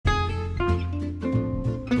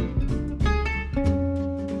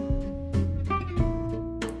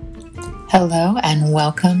Hello, and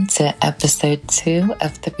welcome to episode 2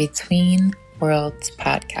 of the Between Worlds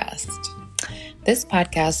podcast. This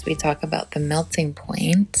podcast, we talk about the melting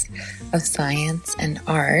point of science and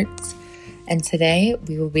art, and today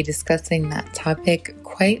we will be discussing that topic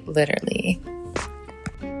quite literally.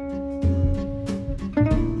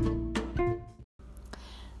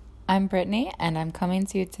 I'm Brittany, and I'm coming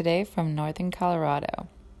to you today from Northern Colorado.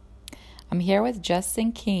 I'm here with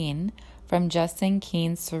Justin Keene from Justin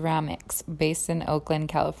Keene Ceramics, based in Oakland,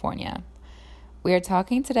 California. We are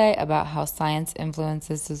talking today about how science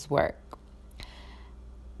influences his work.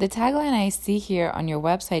 The tagline I see here on your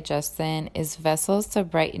website, Justin, is Vessels to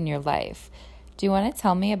Brighten Your Life. Do you want to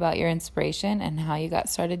tell me about your inspiration and how you got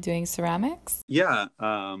started doing ceramics? Yeah,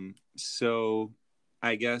 so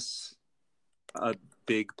I guess a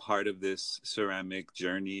big part of this ceramic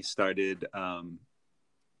journey started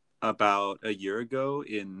about a year ago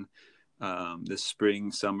in the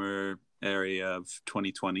spring, summer area of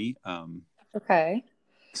 2020. Okay.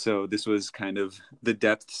 So this was kind of the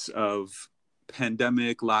depths of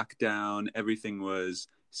pandemic, lockdown. Everything was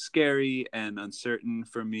scary and uncertain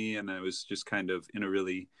for me, and I was just kind of in a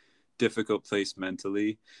really difficult place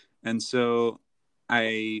mentally. And so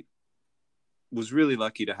I was really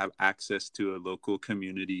lucky to have access to a local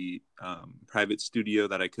community private studio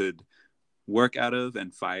that I could work out of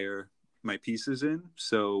and fire my pieces in.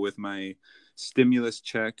 So with my stimulus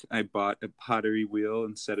check, I bought a pottery wheel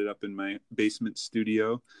and set it up in my basement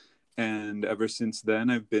studio. And ever since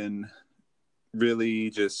then, I've been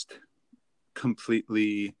really just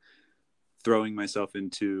completely throwing myself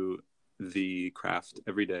into the craft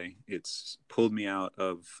every day. It's pulled me out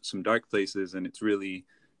of some dark places, and it's really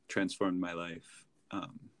transformed my life.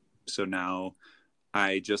 So now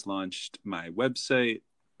I just launched my website,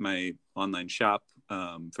 my online shop,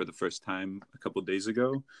 for the first time a couple of days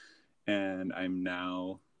ago, and I'm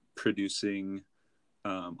now producing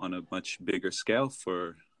on a much bigger scale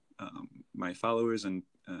for my followers and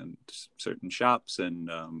certain shops and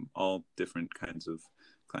all different kinds of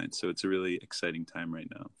clients. So it's a really exciting time right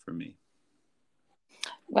now for me.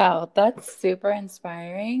 Wow, that's super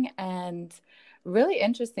inspiring and really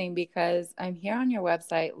interesting because I'm here on your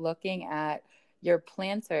website looking at your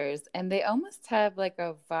planters and they almost have like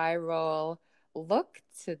a viral look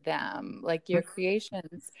to them, like your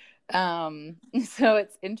creations. So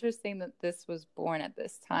it's interesting that this was born at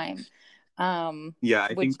this time. Yeah,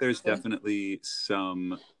 I Which think there's definitely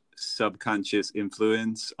some subconscious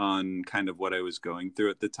influence on kind of what I was going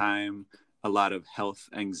through at the time. A lot of health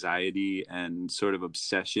anxiety and sort of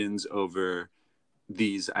obsessions over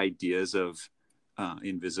these ideas of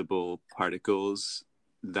invisible particles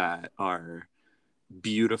that are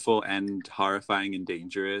beautiful and horrifying and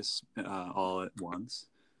dangerous all at once.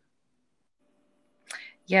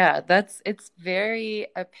 Yeah, it's very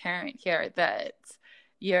apparent here that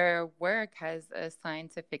your work has a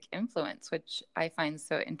scientific influence, which I find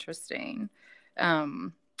so interesting.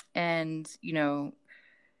 Um, and,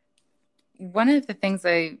 one of the things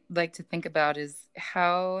I like to think about is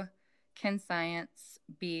how can science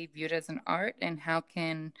be viewed as an art and how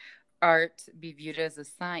can art be viewed as a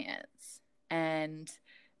science? And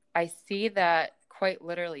I see that quite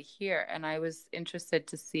literally here. And I was interested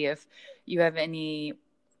to see if you have any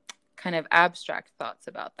kind of abstract thoughts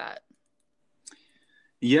about that.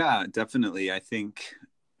 Yeah, definitely. I think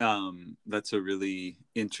that's a really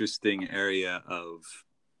interesting area of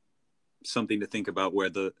something to think about, where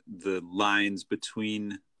the lines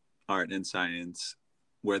between art and science,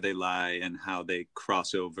 where they lie and how they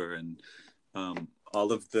cross over, and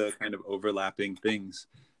all of the kind of overlapping things.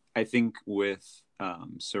 I think with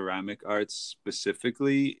ceramic arts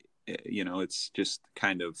specifically, it's just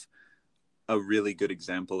kind of a really good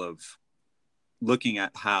example of looking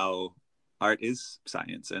at how art is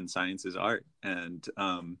science and science is art. And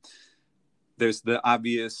there's the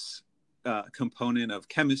obvious component of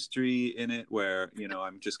chemistry in it, where,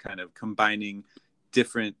 I'm just kind of combining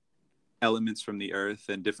different elements from the earth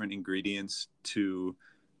and different ingredients to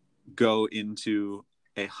go into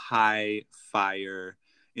a high fire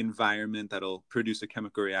environment that'll produce a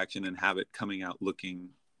chemical reaction and have it coming out looking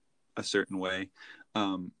a certain way.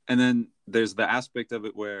 And then there's the aspect of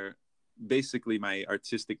it where basically my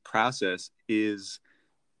artistic process is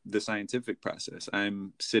the scientific process.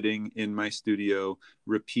 I'm sitting in my studio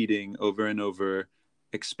repeating over and over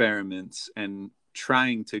experiments and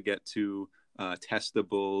trying to get to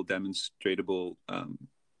testable, demonstratable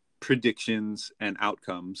predictions and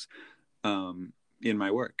outcomes in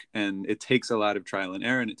my work. And it takes a lot of trial and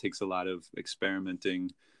error, and it takes a lot of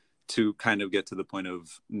experimenting to kind of get to the point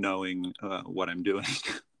of knowing what I'm doing,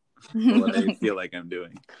 what I feel like I'm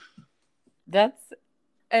doing. That's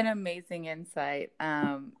an amazing insight.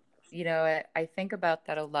 I think about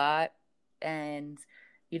that a lot. And,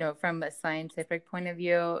 from a scientific point of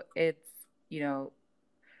view, it's, you know,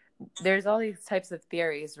 there's all these types of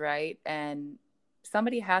theories, right? And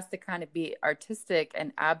somebody has to kind of be artistic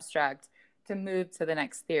and abstract to move to the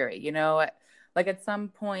next theory. Like at some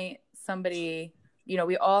point, somebody,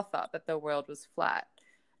 we all thought that the world was flat.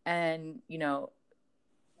 And,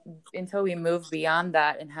 until we move beyond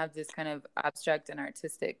that and have this kind of abstract and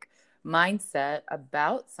artistic mindset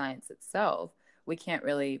about science itself, we can't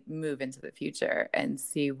really move into the future and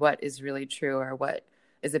see what is really true or what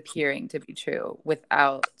is appearing to be true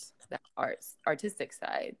without the artistic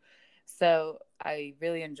side. So I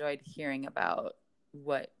really enjoyed hearing about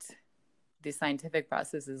what the scientific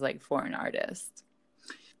process is like for an artist.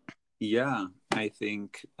 Yeah, I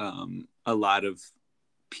think a lot of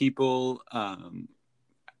people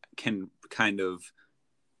can kind of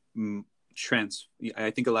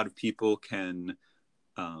I think a lot of people can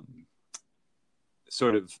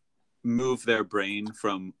sort of move their brain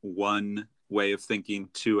from one way of thinking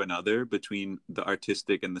to another between the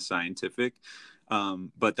artistic and the scientific.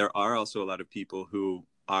 But there are also a lot of people who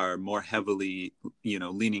are more heavily,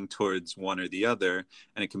 leaning towards one or the other,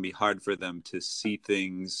 and it can be hard for them to see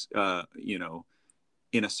things,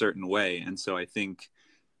 in a certain way. And so I think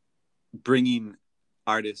bringing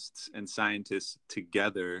artists and scientists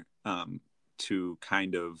together to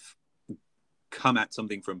kind of come at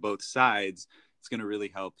something from both sides, it's going to really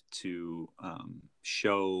help to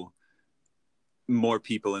show more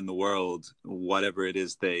people in the world whatever it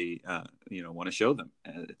is they want to show them.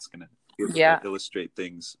 It's going to illustrate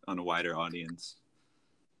things on a wider audience.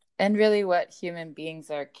 And really what human beings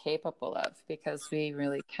are capable of, because we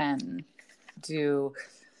really can do,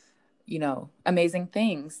 amazing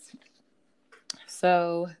things.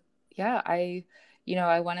 So, yeah, I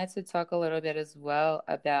wanted to talk a little bit as well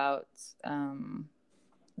about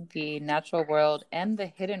the natural world and the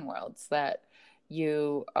hidden worlds that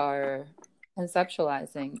you are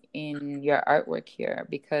conceptualizing in your artwork here,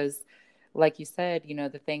 because like you said,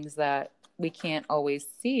 the things that we can't always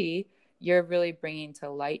see, you're really bringing to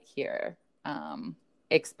light here.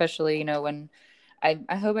 Especially, when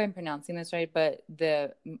I hope I'm pronouncing this right, but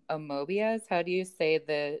the amoebias, how do you say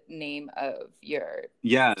the name of your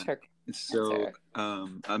Turkey so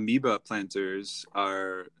amoeba planters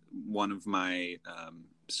are one of my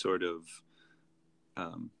sort of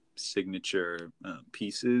signature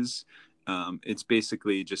pieces. It's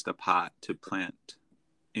basically just a pot to plant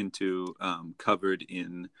into, covered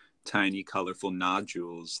in tiny colorful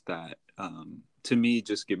nodules that to me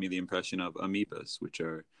just give me the impression of amoebas, which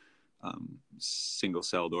are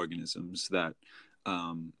single-celled organisms that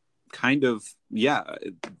kind of,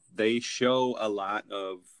 they show a lot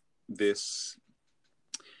of this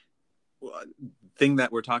thing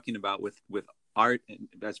that we're talking about with art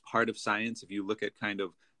as part of science. If you look at kind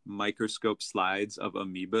of microscope slides of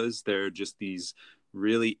amoebas, they're just these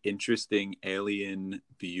really interesting, alien,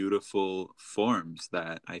 beautiful forms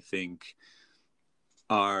that I think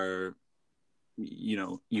are,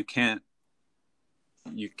 you can't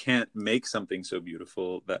make something so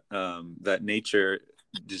beautiful that that nature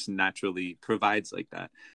just naturally provides like that.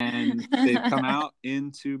 And they've come out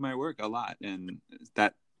into my work a lot, and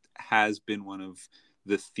that has been one of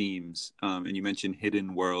the themes. And you mentioned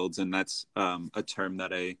hidden worlds, and that's a term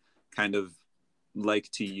that I kind of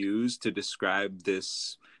like to use to describe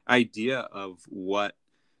this idea of what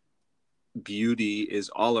beauty is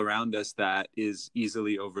all around us that is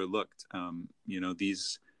easily overlooked.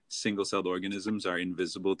 These single-celled organisms are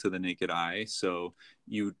invisible to the naked eye, so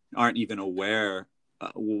you aren't even aware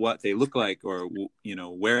what they look like or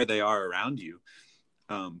where they are around you.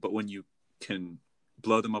 But when you can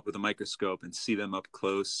blow them up with a microscope and see them up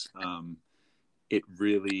close, it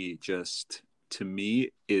really just, to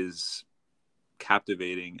me, is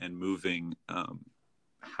captivating and moving,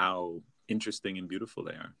 how interesting and beautiful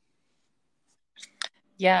they are.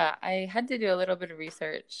 Yeah, I had to do a little bit of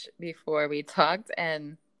research before we talked,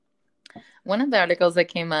 and one of the articles that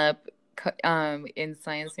came up in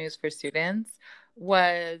Science News for Students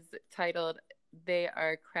was titled, "They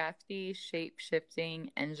are crafty,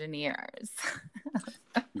 shape-shifting engineers."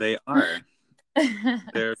 They are.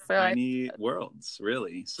 They're tiny worlds,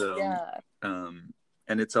 really. So, yeah.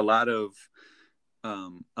 And it's a lot of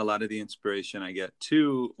the inspiration I get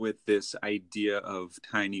too with this idea of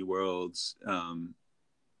tiny worlds,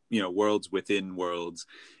 worlds within worlds.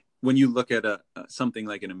 When you look at something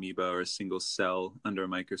like an amoeba or a single cell under a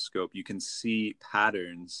microscope, you can see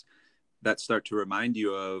patterns that start to remind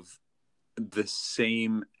you of the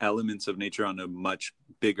same elements of nature on a much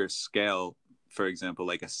bigger scale for example,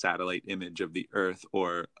 like a satellite image of the Earth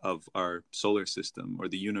or of our solar system or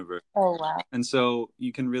the universe. Oh, wow. And so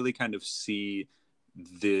you can really kind of see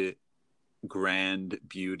the grand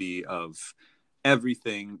beauty of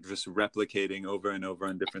everything just replicating over and over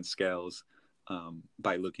on different scales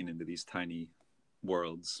by looking into these tiny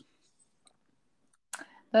worlds.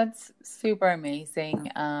 That's super amazing.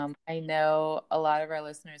 I know a lot of our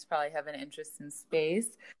listeners probably have an interest in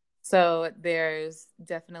space. So there's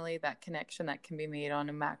definitely that connection that can be made on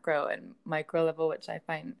a macro and micro level, which I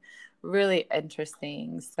find really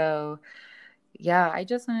interesting. So yeah, I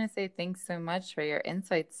just want to say thanks so much for your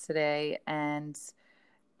insights today. And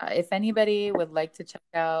if anybody would like to check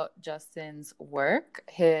out Justin's work,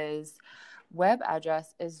 his web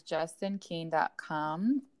address is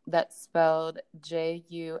justinkeen.com. That's spelled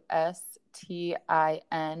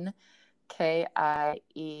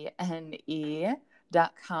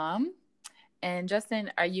JUSTINKIENE.com. And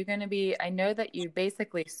Justin, are you going to be, I know that you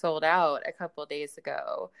basically sold out a couple days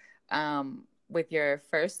ago with your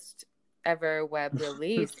first ever web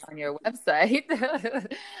release on your website.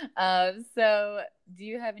 So do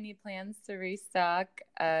you have any plans to restock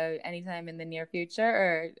anytime in the near future,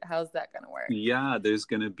 or how's that going to work? Yeah, there's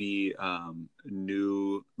going to be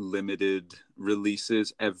new limited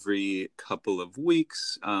releases every couple of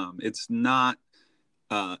weeks. It's not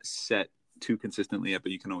set too consistently yet,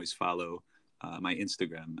 but you can always follow my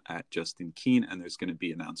Instagram at Justin Keen, and there's going to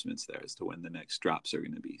be announcements there as to when the next drops are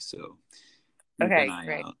going to be. So keep an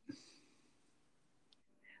eye out.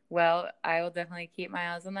 Well, I will definitely keep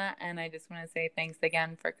my eyes on that. And I just want to say thanks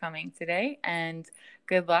again for coming today, and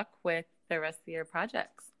good luck with the rest of your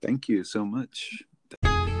projects. Thank you so much.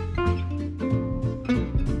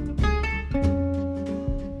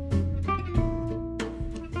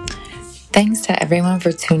 Thanks to everyone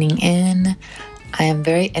for tuning in. I am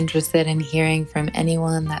very interested in hearing from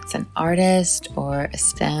anyone that's an artist or a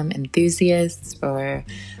STEM enthusiast, or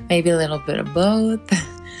maybe a little bit of both.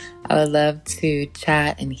 I would love to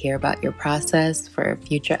chat and hear about your process for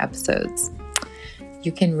future episodes.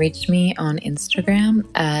 You can reach me on Instagram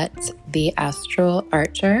at The Astral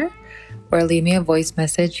Archer, or leave me a voice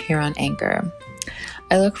message here on Anchor.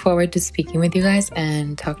 I look forward to speaking with you guys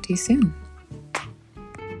and talk to you soon.